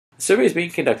The survey is being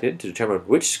conducted to determine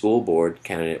which school board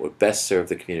candidate would best serve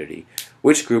the community,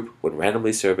 which group, when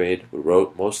randomly surveyed,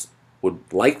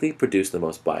 would likely produce the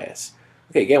most bias.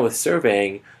 Okay, again, with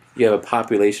surveying, you have a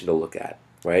population to look at,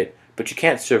 right? But you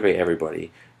can't survey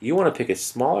everybody. You want to pick a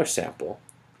smaller sample,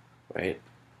 right,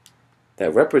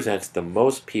 that represents the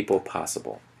most people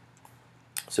possible.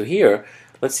 So here,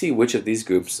 let's see which of these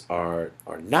groups are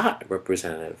not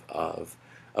representative of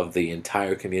the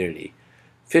entire community.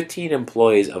 15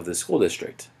 employees of the school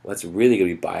district. Well, that's really going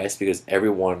to be biased because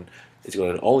everyone is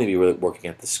going to only be working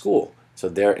at the school. So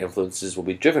their influences will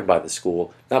be driven by the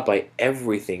school, not by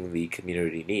everything the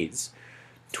community needs.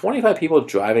 25 people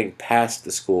driving past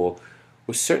the school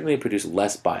will certainly produce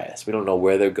less bias. We don't know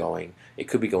where they're going. It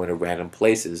could be going to random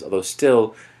places, although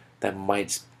still that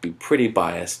might be pretty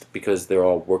biased because they're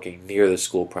all working near the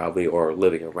school probably or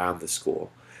living around the school.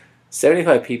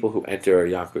 75 people who enter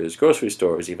Yonkers grocery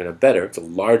store is even better. It's a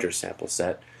larger sample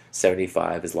set.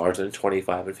 75 is larger than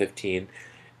 25 and 15,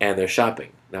 and they're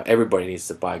shopping. Now everybody needs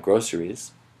to buy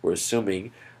groceries. We're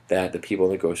assuming that the people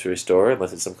in the grocery store,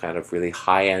 unless it's some kind of really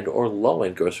high-end or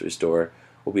low-end grocery store,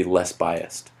 will be less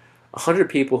biased. 100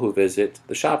 people who visit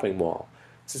the shopping mall.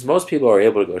 Since most people are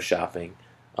able to go shopping,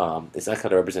 it's not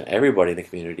going to represent everybody in the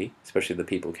community, especially the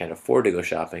people who can't afford to go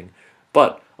shopping,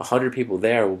 but 100 people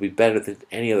there will be better than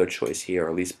any other choice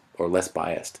here, or less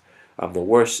biased. The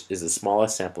worst is the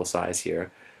smallest sample size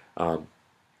here,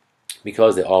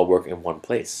 because they all work in one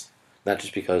place, not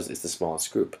just because it's the smallest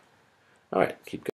group. All right, keep going.